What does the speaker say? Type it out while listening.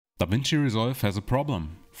DaVinci Resolve has a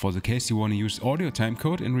problem. For the case you want to use audio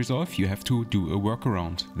timecode in Resolve, you have to do a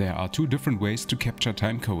workaround. There are two different ways to capture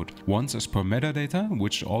timecode. One is per metadata,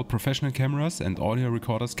 which all professional cameras and audio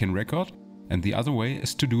recorders can record, and the other way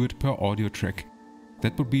is to do it per audio track.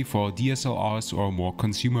 That would be for DSLRs or more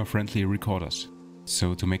consumer-friendly recorders.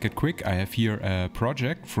 So to make it quick, I have here a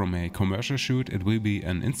project from a commercial shoot. It will be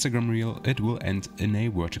an Instagram reel. It will end in a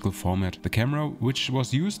vertical format. The camera which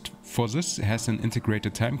was used for this has an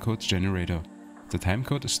integrated timecode generator. The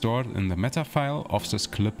timecode is stored in the meta file of this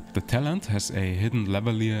clip. The talent has a hidden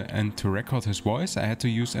lavalier, and to record his voice I had to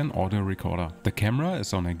use an audio recorder. The camera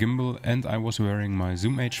is on a gimbal and I was wearing my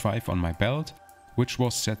Zoom H5 on my belt, which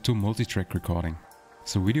was set to multi-track recording.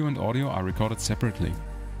 So video and audio are recorded separately.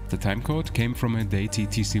 The timecode came from a Deity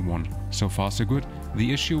TC1. So far so good.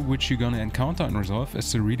 The issue which you're gonna encounter in Resolve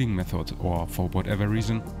is the reading method, or for whatever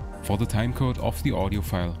reason, for the timecode of the audio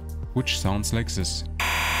file, which sounds like this.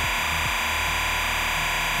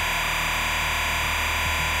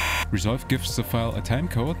 Resolve gives the file a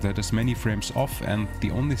timecode that is many frames off, and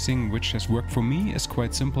the only thing which has worked for me is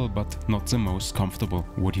quite simple but not the most comfortable.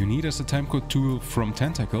 What you need is a timecode tool from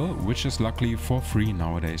Tentacle, which is luckily for free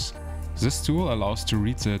nowadays. This tool allows to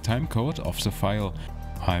read the timecode of the file.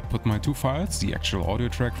 I put my two files, the actual audio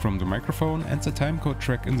track from the microphone and the timecode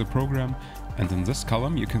track, in the program, and in this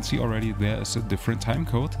column you can see already there is a different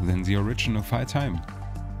timecode than the original file time.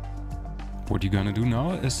 What you're gonna do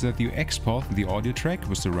now is that you export the audio track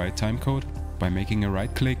with the right timecode by making a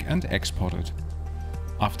right click and export it.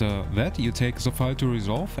 After that you take the file to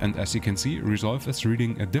Resolve, and as you can see, Resolve is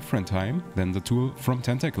reading a different time than the tool from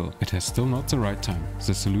Tentacle. It has still not the right time.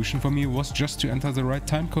 The solution for me was just to enter the right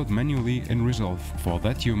timecode manually in Resolve. For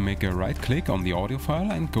that you make a right click on the audio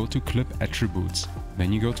file and go to Clip Attributes.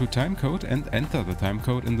 Then you go to Timecode and enter the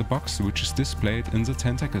timecode in the box which is displayed in the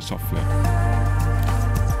Tentacle software.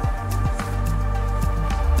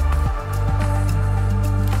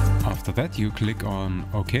 After that you click on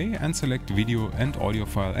OK and select video and audio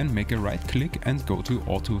file and make a right click and go to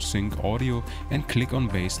Auto Sync Audio and click on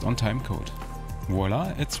Based on Timecode.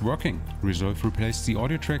 Voila, it's working! Resolve replaced the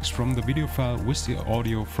audio tracks from the video file with the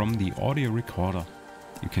audio from the audio recorder.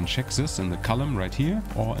 You can check this in the column right here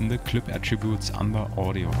or in the clip attributes under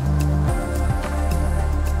audio.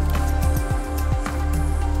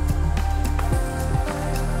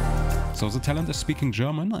 So the talent is speaking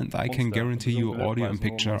German, and I can guarantee you audio and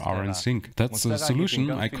picture are in sync. That's the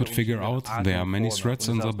solution I could figure out. There are many threads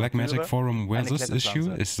in the Blackmagic forum where this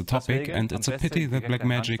issue is the topic, and it's a pity that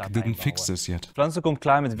Blackmagic didn't fix this yet. I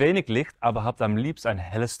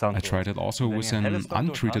tried it also with an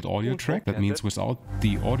untreated audio track, that means without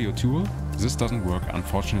the audio tool. This doesn't work,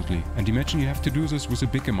 unfortunately. And imagine you have to do this with a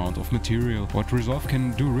big amount of material. What Resolve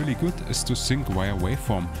can do really good is to sync via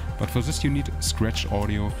waveform, but for this you need scratch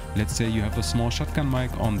audio. Let's say you have a small shotgun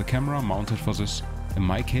mic on the camera mounted for this. In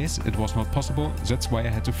my case it was not possible, that's why I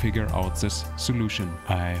had to figure out this solution.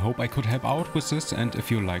 I hope I could help out with this, and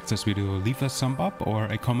if you liked this video leave a thumb up or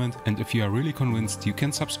a comment, and if you are really convinced you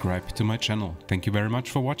can subscribe to my channel. Thank you very much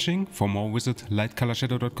for watching. For more visit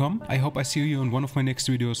Lightcolorshadow.com. I hope I see you in one of my next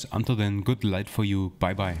videos. Until then, good light for you.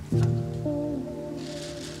 Bye bye.